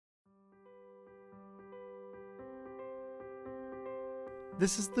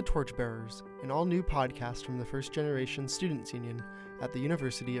This is The Torchbearers, an all-new podcast from the First Generation Students Union at the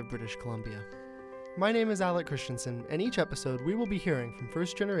University of British Columbia. My name is Alec Christensen, and each episode we will be hearing from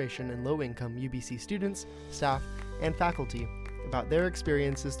first-generation and low-income UBC students, staff, and faculty about their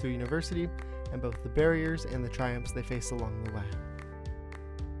experiences through university and both the barriers and the triumphs they face along the way.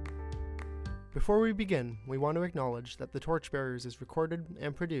 Before we begin, we want to acknowledge that The Torchbearers is recorded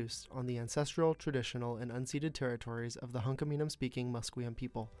and produced on the ancestral, traditional, and unceded territories of the Hunkaminam-speaking Musqueam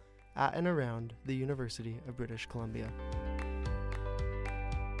people at and around the University of British Columbia.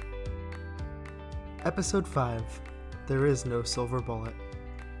 Episode 5, There Is No Silver Bullet.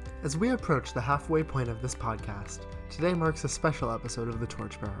 As we approach the halfway point of this podcast, today marks a special episode of The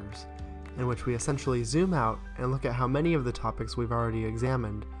Torchbearers, in which we essentially zoom out and look at how many of the topics we've already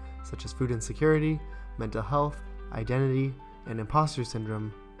examined, such as food insecurity, mental health, identity, and imposter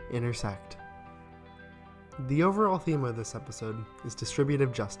syndrome, intersect. The overall theme of this episode is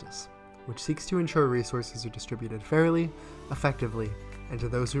distributive justice, which seeks to ensure resources are distributed fairly, effectively, and to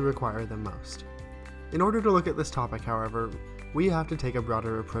those who require them most. In order to look at this topic, however, we have to take a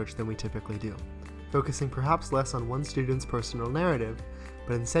broader approach than we typically do, focusing perhaps less on one student's personal narrative,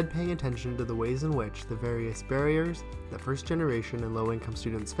 but instead paying attention to the ways in which the various barriers that first-generation and low-income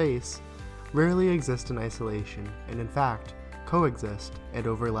students face rarely exist in isolation and, in fact, coexist and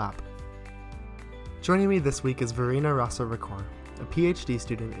overlap. Joining me this week is Verena Rossa, a PhD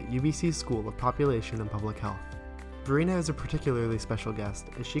student at UBC School of Population and Public Health. Verena is a particularly special guest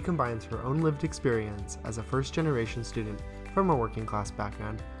as she combines her own lived experience as a first-generation student from a working-class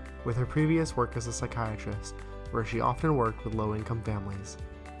background with her previous work as a psychiatrist, where she often worked with low-income families.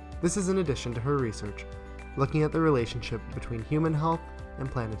 This is in addition to her research, looking at the relationship between human health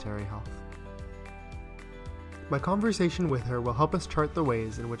and planetary health. My conversation with her will help us chart the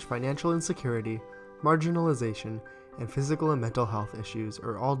ways in which financial insecurity, marginalization, and physical and mental health issues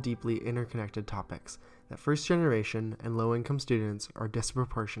are all deeply interconnected topics that first-generation and low-income students are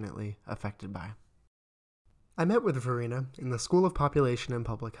disproportionately affected by. I met with Verena in the School of Population and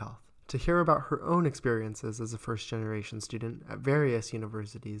Public Health to hear about her own experiences as a first-generation student at various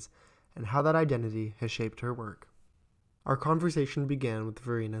universities and how that identity has shaped her work. Our conversation began with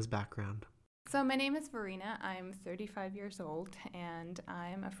Verena's background. So my name is Verena. I'm 35 years old, and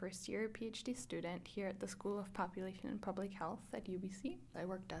I'm a first-year PhD student here at the School of Population and Public Health at UBC. I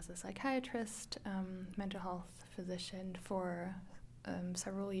worked as a psychiatrist, mental health physician for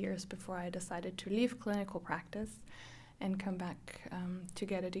several years before I decided to leave clinical practice and come back to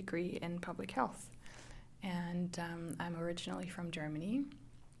get a degree in public health. And I'm originally from Germany,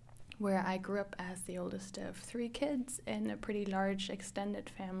 where I grew up as the oldest of 3 kids in a pretty large extended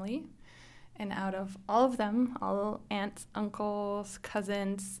family. And out of all of them, all aunts, uncles,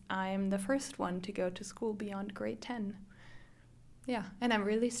 cousins, I'm the first one to go to school beyond grade 10. Yeah, and I'm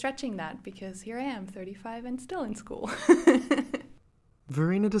really stretching that because here I am, 35 and still in school.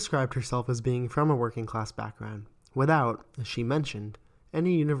 Verena described herself as being from a working-class background, without, as she mentioned,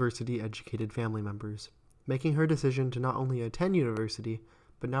 any university-educated family members, making her decision to not only attend university,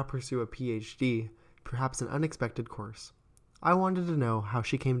 but now pursue a PhD, perhaps an unexpected course. I wanted to know how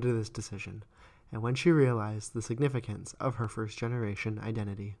she came to this decision, and when she realized the significance of her first-generation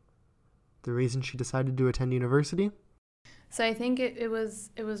identity. The reason she decided to attend university? So I think it was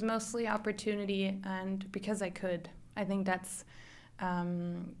mostly opportunity, and because I could. I think that's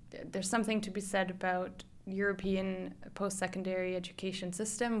there's something to be said about European post-secondary education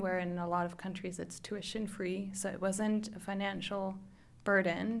system, where in a lot of countries it's tuition-free, so it wasn't a financial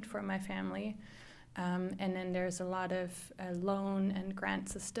burden for my family. And then there's a lot of loan and grant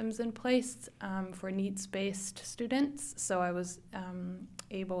systems in place for needs-based students, so I was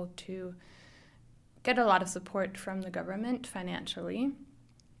able to get a lot of support from the government financially.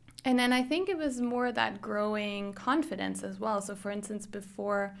 And then I think it was more that growing confidence as well. So for instance,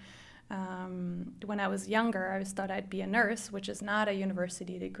 before when I was younger, I always thought I'd be a nurse, which is not a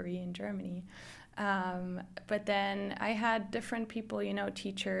university degree in Germany. But then I had different people,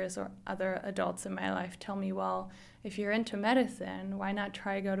 teachers or other adults in my life tell me, well, if you're into medicine, why not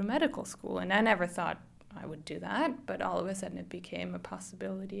try go to medical school? And I never thought I would do that, but all of a sudden it became a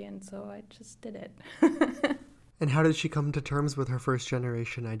possibility, and so I just did it. And how did she come to terms with her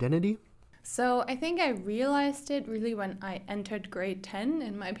first-generation identity? So I think I realized it really when I entered grade 10,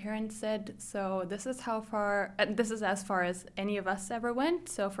 and my parents said, so this is as far as any of us ever went,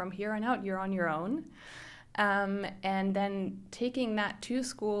 so from here on out, you're on your own. And then taking that to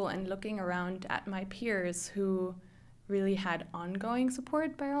school and looking around at my peers who really had ongoing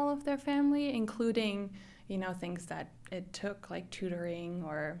support by all of their family, including, things that it took like tutoring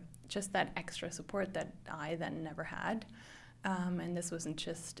or just that extra support that I then never had. And this wasn't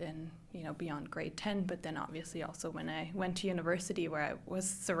just in, beyond grade 10, but then obviously also when I went to university, where I was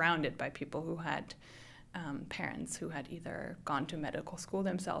surrounded by people who had parents who had either gone to medical school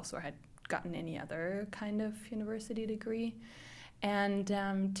themselves or had gotten any other kind of university degree. And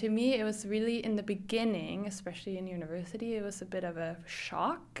to me, it was really in the beginning, especially in university, it was a bit of a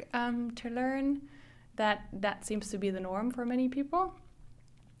shock to learn that that seems to be the norm for many people.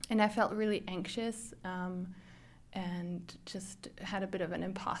 And I felt really anxious and just had a bit of an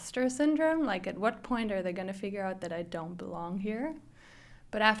imposter syndrome. Like, at what point are they going to figure out that I don't belong here?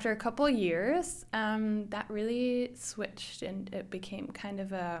 But after a couple of years, that really switched, and it became kind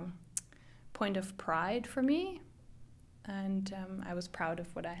of a point of pride for me. And I was proud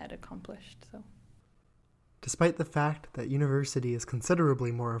of what I had accomplished. So, despite the fact that university is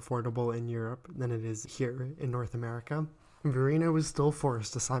considerably more affordable in Europe than it is here in North America, Verena was still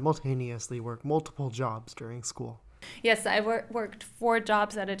forced to simultaneously work multiple jobs during school. Yes, I worked 4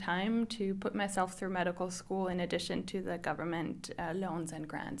 jobs at a time to put myself through medical school, in addition to the government loans and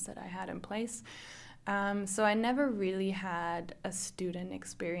grants that I had in place. So I never really had a student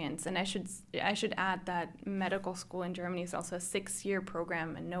experience, and I should add that medical school in Germany is also a 6-year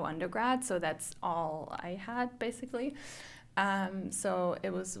program and no undergrad, so that's all I had basically. So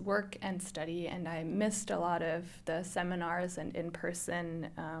it was work and study, and I missed a lot of the seminars and in-person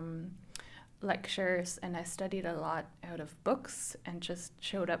lectures, and I studied a lot out of books and just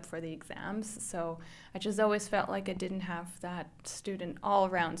showed up for the exams. So I just always felt like I didn't have that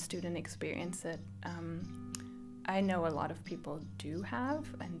all-around student experience that I know a lot of people do have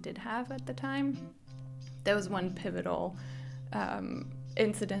and did have at the time. There was one pivotal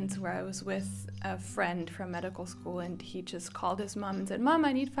incident where I was with a friend from medical school, and he just called his mom and said, "Mom,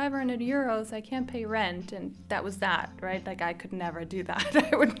 I need 500 euros. I can't pay rent." And that was that, right? Like, I could never do that.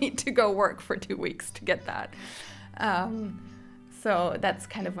 I would need to go work for 2 weeks to get that. So that's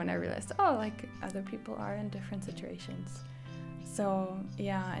kind of when I realized, like, other people are in different situations. So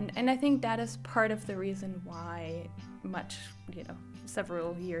yeah, and I think that is part of the reason why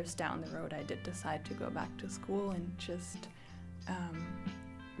several years down the road, I did decide to go back to school and just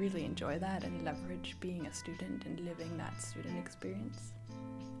really enjoy that and leverage being a student and living that student experience,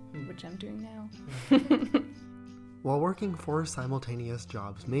 which I'm doing now. While working 4 simultaneous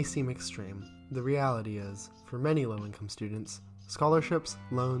jobs may seem extreme, the reality is, for many low-income students, scholarships,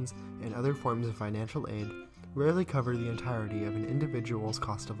 loans, and other forms of financial aid rarely cover the entirety of an individual's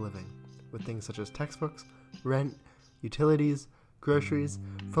cost of living, with things such as textbooks, rent, utilities, groceries,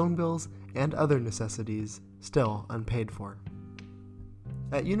 phone bills, and other necessities still unpaid for.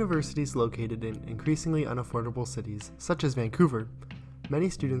 At universities located in increasingly unaffordable cities, such as Vancouver, many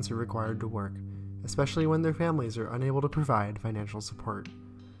students are required to work, especially when their families are unable to provide financial support.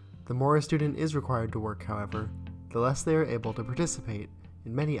 The more a student is required to work, however, the less they are able to participate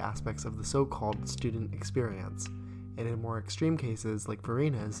in many aspects of the so-called student experience, and in more extreme cases like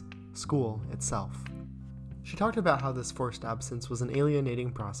Verena's, school itself. She talked about how this forced absence was an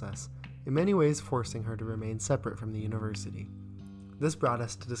alienating process, in many ways forcing her to remain separate from the university. This brought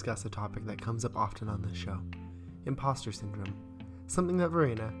us to discuss a topic that comes up often on this show, imposter syndrome, something that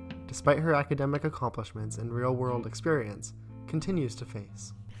Verena, despite her academic accomplishments and real-world experience, continues to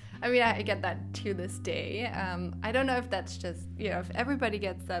face. I mean, I get that to this day. I don't know if that's just, if everybody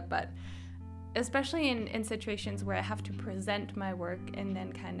gets that, but especially in situations where I have to present my work and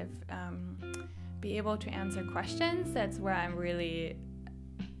then kind of be able to answer questions, that's where I'm really,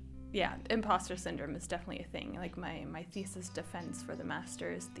 imposter syndrome is definitely a thing. Like my thesis defense for the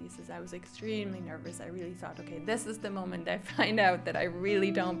master's thesis, I was extremely nervous. I really thought, okay, this is the moment I find out that I really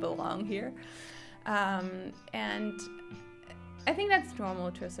don't belong here. And I think that's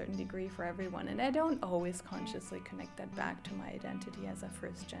normal to a certain degree for everyone, and I don't always consciously connect that back to my identity as a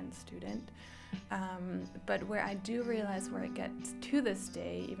first-gen student. But where I do realize where it gets to this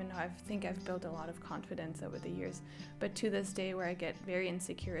day, even though I think I've built a lot of confidence over the years, but to this day where I get very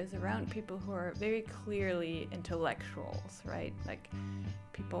insecure is around people who are very clearly intellectuals, right? Like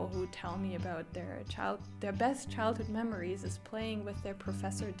people who tell me about their best childhood memories is playing with their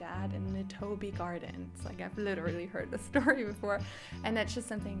professor dad in the Toby Gardens. Like, I've literally heard the story before, and that's just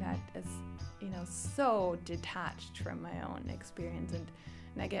something that is, so detached from my own experience, and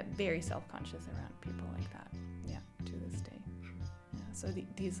I get very self-conscious around people like that, to this day. So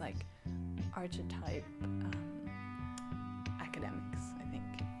these like archetype academics, I think,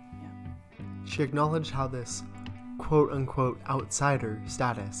 She acknowledged how this quote-unquote outsider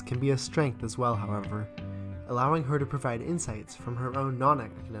status can be a strength as well, however, allowing her to provide insights from her own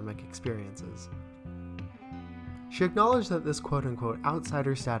non-academic experiences. She acknowledged that this quote-unquote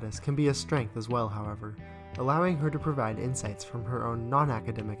outsider status can be a strength as well, however, allowing her to provide insights from her own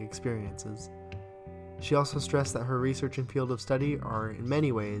non-academic experiences. She also stressed that her research and field of study are, in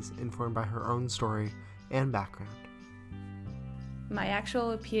many ways, informed by her own story and background. My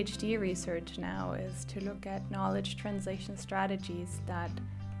actual PhD research now is to look at knowledge translation strategies that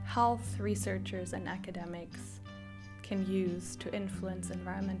health researchers and academics can use to influence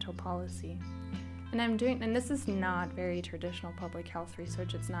environmental policy. And this is not very traditional public health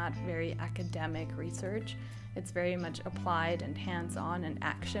research. It's not very academic research. It's very much applied and hands-on and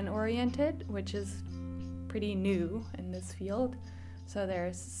action-oriented, which is pretty new in this field. So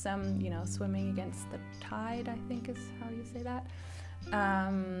there's some, swimming against the tide, I think is how you say that.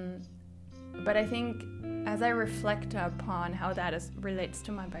 But I think as I reflect upon how that relates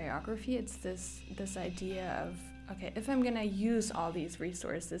to my biography, it's this idea of, okay, if I'm going to use all these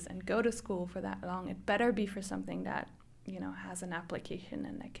resources and go to school for that long, it better be for something that, has an application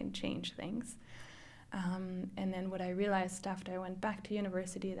and that can change things. And then what I realized after I went back to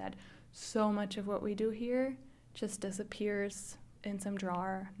university, that so much of what we do here just disappears in some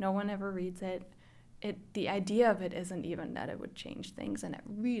drawer. No one ever reads it. The idea of it isn't even that it would change things, and it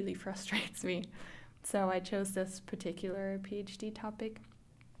really frustrates me. So I chose this particular PhD topic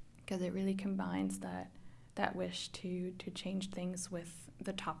because it really combines that wish to change things with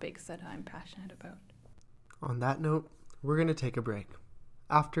the topics that I'm passionate about. On that note, we're going to take a break.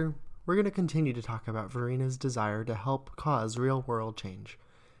 After, we're going to continue to talk about Verena's desire to help cause real-world change,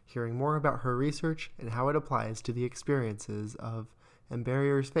 hearing more about her research and how it applies to the experiences of and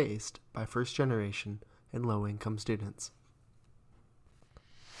barriers faced by first-generation and low-income students.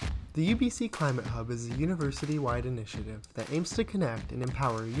 The UBC Climate Hub is a university-wide initiative that aims to connect and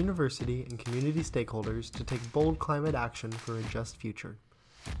empower university and community stakeholders to take bold climate action for a just future.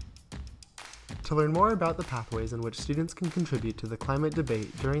 To learn more about the pathways in which students can contribute to the climate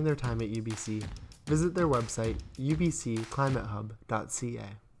debate during their time at UBC, visit their website, ubcclimatehub.ca.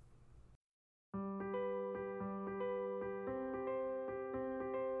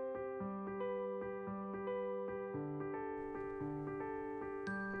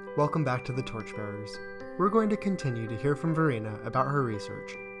 Welcome back to the Torchbearers. We're going to continue to hear from Verena about her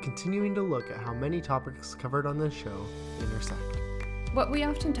research, continuing to look at how many topics covered on this show intersect. What we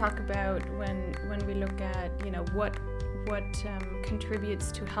often talk about when we look at, what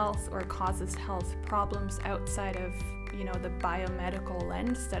contributes to health or causes health problems outside of, the biomedical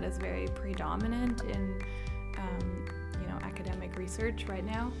lens that is very predominant in, academic research right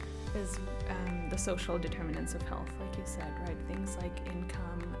now is the social determinants of health, like you said, right? Things like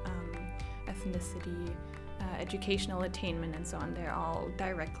income, ethnicity, educational attainment, and so on. They're all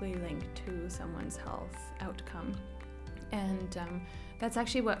directly linked to someone's health outcome. And that's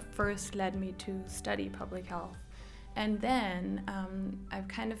actually what first led me to study public health. And then I've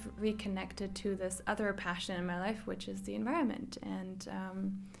kind of reconnected to this other passion in my life, which is the environment and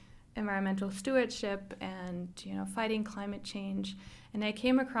environmental stewardship and, fighting climate change. And I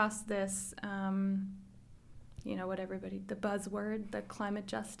came across this, the buzzword, the climate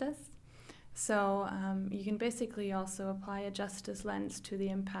justice. So you can basically also apply a justice lens to the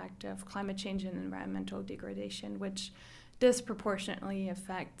impact of climate change and environmental degradation, which disproportionately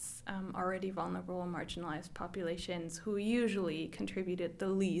affects already vulnerable and marginalized populations who usually contributed the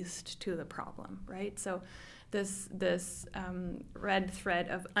least to the problem, right? So this red thread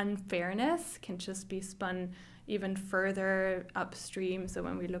of unfairness can just be spun even further upstream. So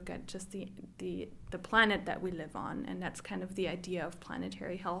when we look at just the planet that we live on, and that's kind of the idea of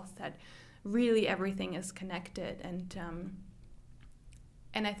planetary health, that really everything is connected.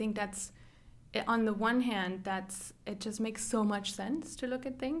 And I think that's, on the one hand, it just makes so much sense to look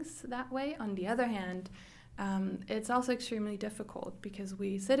at things that way. On the other hand, it's also extremely difficult because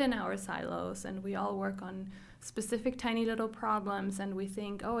we sit in our silos and we all work on specific tiny little problems, and we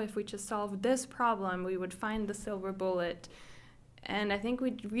think, if we just solve this problem, we would find the silver bullet. And I think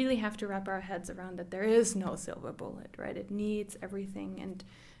we really have to wrap our heads around that there is no silver bullet, right? It needs everything, and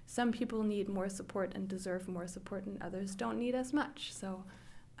some people need more support and deserve more support, and others don't need as much. So,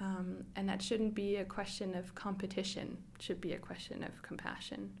 and that shouldn't be a question of competition. It should be a question of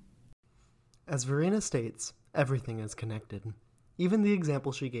compassion. As Verena states, everything is connected. Even the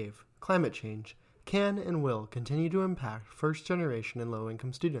example she gave, climate change, can and will continue to impact first-generation and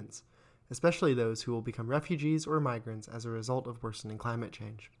low-income students, especially those who will become refugees or migrants as a result of worsening climate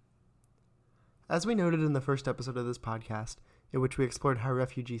change. As we noted in the first episode of this podcast, in which we explored how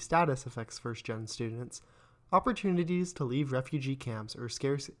refugee status affects first-gen students, opportunities to leave refugee camps are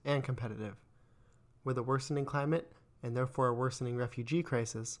scarce and competitive. With a worsening climate, and therefore a worsening refugee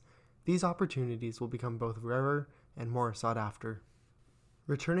crisis, these opportunities will become both rarer and more sought after.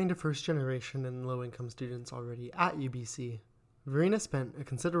 Returning to first-generation and low-income students already at UBC, Verena spent a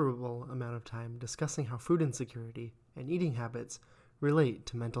considerable amount of time discussing how food insecurity and eating habits relate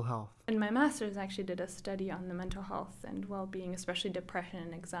to mental health. In my master's, I actually did a study on the mental health and well-being, especially depression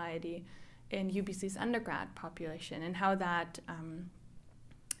and anxiety, in UBC's undergrad population, and how that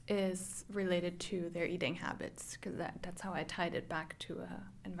is related to their eating habits, because that's how I tied it back to an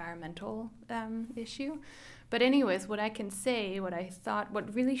environmental issue. But anyways, what I can say,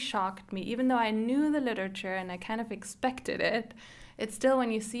 what really shocked me, even though I knew the literature and I kind of expected it, it's still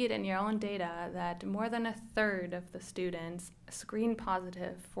when you see it in your own data that more than a third of the students screen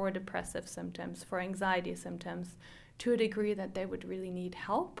positive for depressive symptoms, for anxiety symptoms, to a degree that they would really need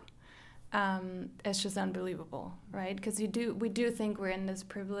help. It's just unbelievable, right? Because we do think we're in this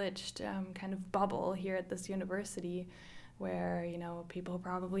privileged kind of bubble here at this university where, people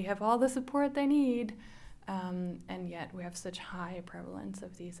probably have all the support they need, and yet we have such high prevalence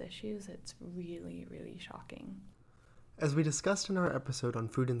of these issues. It's really, really shocking. As we discussed in our episode on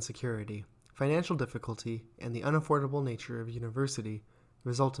food insecurity, financial difficulty and the unaffordable nature of university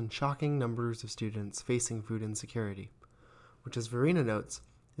result in shocking numbers of students facing food insecurity, which, as Verena notes,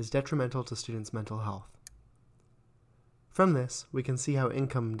 is detrimental to students' mental health. From this, we can see how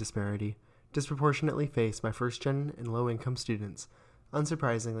income disparity, disproportionately faced by first-gen and low-income students,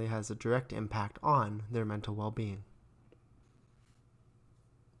 unsurprisingly has a direct impact on their mental well-being.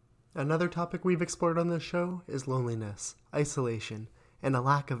 Another topic we've explored on this show is loneliness, isolation, and a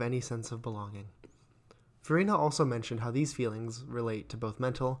lack of any sense of belonging. Verena also mentioned how these feelings relate to both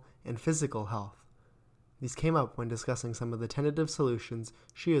mental and physical health. These came up when discussing some of the tentative solutions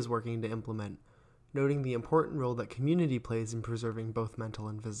she is working to implement, noting the important role that community plays in preserving both mental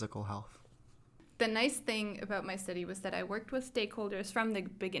and physical health. The nice thing about my study was that I worked with stakeholders from the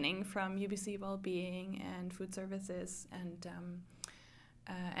beginning, from UBC Wellbeing and Food Services and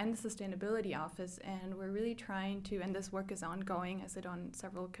the Sustainability Office, and we're really trying to, and this work is ongoing, I sit on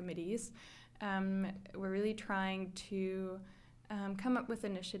several committees, we're really trying to come up with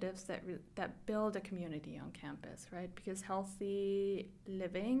initiatives that build a community on campus, right? Because healthy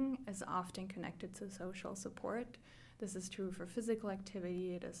living is often connected to social support. This is true for physical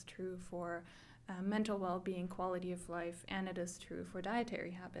activity, it is true for mental well-being, quality of life, and it is true for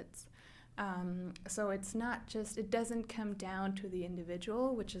dietary habits. So it's not just, it doesn't come down to the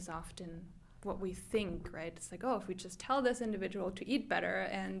individual, which is often what we think, right? It's like, if we just tell this individual to eat better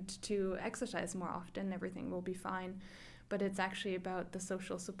and to exercise more often, everything will be fine. But it's actually about the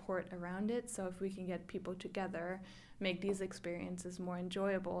social support around it. So if we can get people together, make these experiences more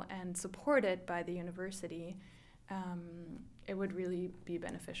enjoyable and supported by the university, it would really be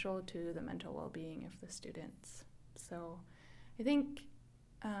beneficial to the mental well-being of the students. So I think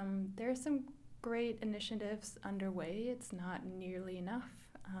there are some great initiatives underway. It's not nearly enough.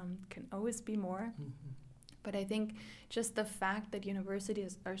 Can always be more. Mm-hmm. But I think just the fact that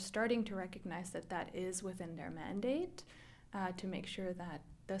universities are starting to recognize that is within their mandate to make sure that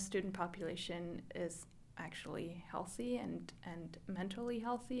the student population is actually healthy and mentally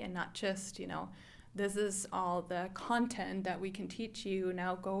healthy, and not just, this is all the content that we can teach you,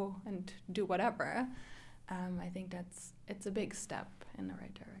 now go and do whatever. I think it's a big step in the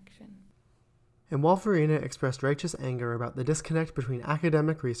right direction. And while Verena expressed righteous anger about the disconnect between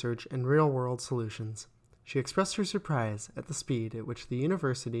academic research and real-world solutions, she expressed her surprise at the speed at which the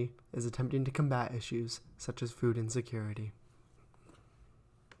university is attempting to combat issues such as food insecurity.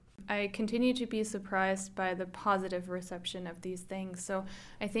 I continue to be surprised by the positive reception of these things. So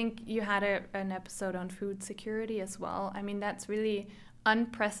I think you had an episode on food security as well. I mean, that's really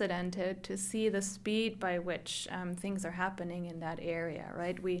unprecedented to see the speed by which things are happening in that area,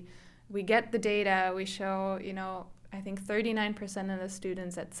 right? We get the data, we show, I think 39% of the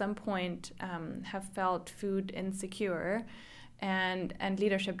students at some point have felt food insecure, and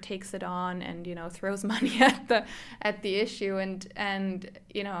leadership takes it on and throws money at the issue and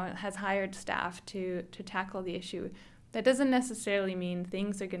has hired staff to tackle the issue. That doesn't necessarily mean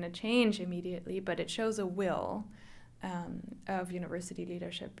things are going to change immediately, but it shows a will of university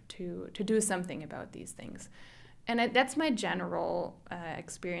leadership to do something about these things. And that's my general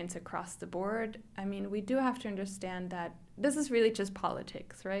experience across the board. I mean, we do have to understand that this is really just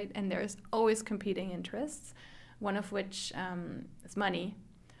politics, right? And there's always competing interests, one of which is money.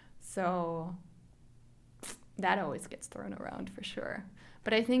 So that always gets thrown around for sure.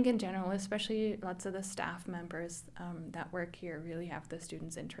 But I think in general, especially lots of the staff members that work here really have the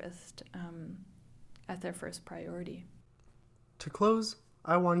students' interest as their first priority. To close,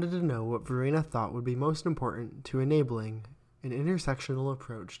 I wanted to know what Verena thought would be most important to enabling an intersectional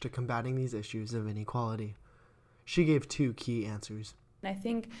approach to combating these issues of inequality. She gave 2 key answers. I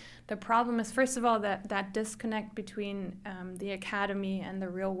think the problem is, first of all, that disconnect between the academy and the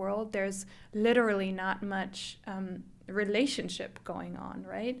real world. There's literally not much relationship going on,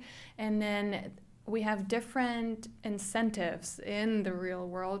 right? And then we have different incentives in the real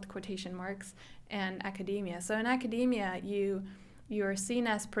world, quotation marks, and academia. So in academia, you are seen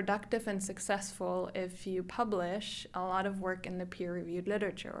as productive and successful if you publish a lot of work in the peer-reviewed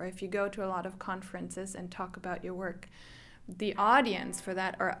literature, or if you go to a lot of conferences and talk about your work. The audience for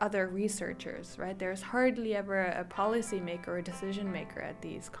that are other researchers, right? There's hardly ever a policymaker or decision maker at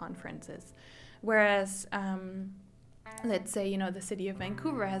these conferences. Whereas, let's say, the city of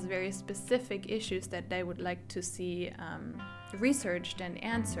Vancouver has very specific issues that they would like to see researched and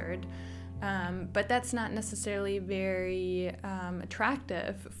answered. But that's not necessarily very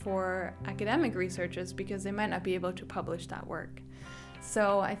attractive for academic researchers because they might not be able to publish that work.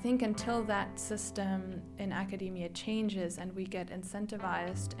 So I think until that system in academia changes and we get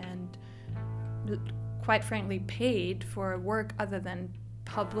incentivized and, quite frankly, paid for work other than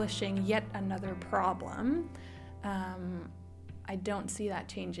publishing yet another problem, I don't see that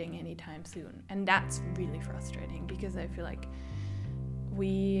changing anytime soon. And that's really frustrating because I feel like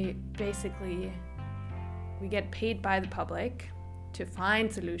we get paid by the public to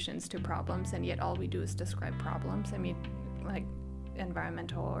find solutions to problems, and yet all we do is describe problems. I mean, like,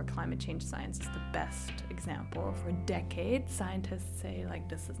 environmental or climate change science is the best example. For decades, scientists say, like,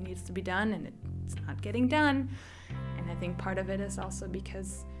 this needs to be done, and it's not getting done. And I think part of it is also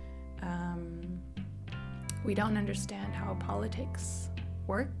because we don't understand how politics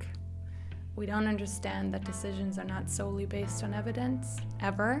work. We don't understand that decisions are not solely based on evidence,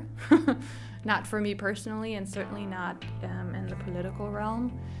 ever. Not for me personally, and certainly not in the political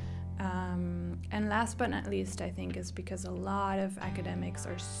realm. And last but not least, I think, is because a lot of academics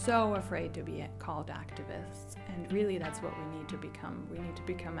are so afraid to be called activists. And really, that's what we need to become. We need to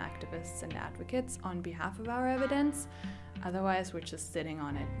become activists and advocates on behalf of our evidence. Otherwise, we're just sitting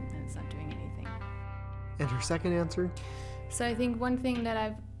on it and it's not doing anything. And her second answer? So I think one thing that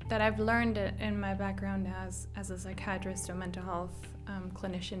I've learned in my background as a psychiatrist or mental health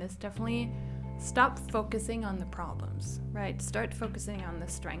clinician is definitely stop focusing on the problems, right? Start focusing on the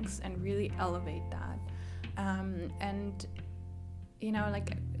strengths and really elevate that. And,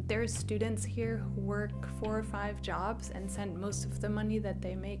 like, there's students here who work 4 or 5 jobs and send most of the money that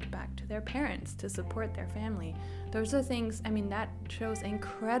they make back to their parents to support their family. Those are things, that shows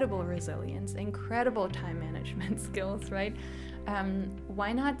incredible resilience, incredible time management skills, right?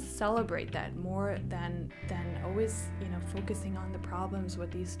 Why not celebrate that more than always, focusing on the problems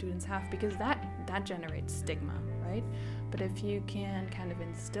what these students have, because that generates stigma, right? But if you can kind of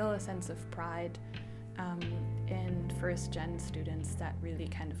instill a sense of pride in first-gen students, that really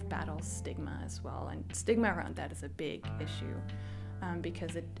kind of battles stigma as well. And stigma around that is a big issue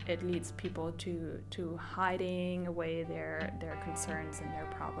because it leads people to hiding away their concerns and their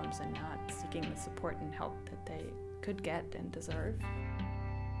problems and not seeking the support and help that they could get and deserve.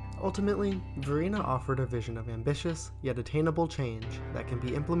 Ultimately, Verena offered a vision of ambitious yet attainable change that can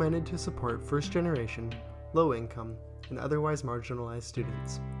be implemented to support first-generation, low-income, and otherwise marginalized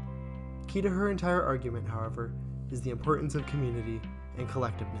students. Key to her entire argument, however, is the importance of community and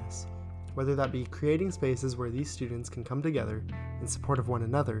collectiveness, whether that be creating spaces where these students can come together in support of one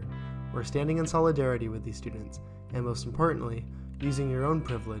another, or standing in solidarity with these students, and most importantly, using your own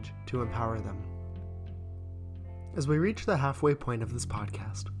privilege to empower them. As we reach the halfway point of this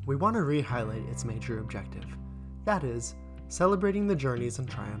podcast, we want to re-highlight its major objective. That is, celebrating the journeys and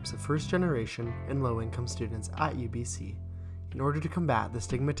triumphs of first-generation and low-income students at UBC in order to combat the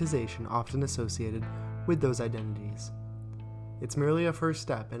stigmatization often associated with those identities. It's merely a first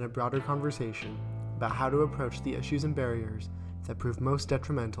step in a broader conversation about how to approach the issues and barriers that prove most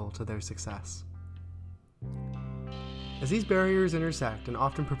detrimental to their success. As these barriers intersect and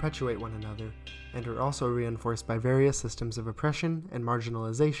often perpetuate one another, and are also reinforced by various systems of oppression and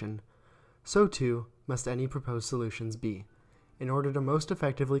marginalization, so too must any proposed solutions be, in order to most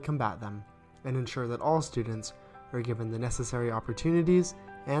effectively combat them and ensure that all students are given the necessary opportunities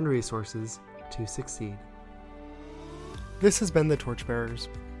and resources to succeed. This has been The Torchbearers.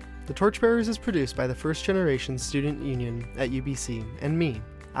 The Torchbearers is produced by the First Generation Student Union at UBC and me,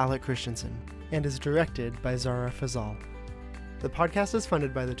 Alec Christensen, and is directed by Zahra Fazal. The podcast is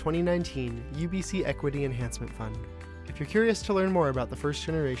funded by the 2019 UBC Equity Enhancement Fund. If you're curious to learn more about the First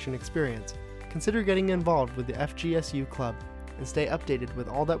Generation experience, consider getting involved with the FGSU Club and stay updated with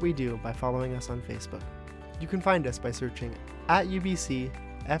all that we do by following us on Facebook. You can find us by searching at UBC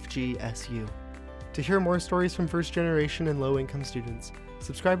FGSU. To hear more stories from first generation and low-income students,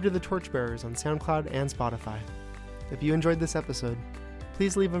 subscribe to The Torchbearers on SoundCloud and Spotify. If you enjoyed this episode,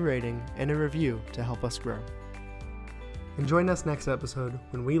 please leave a rating and a review to help us grow. And join us next episode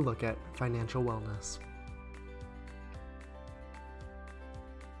when we look at financial wellness.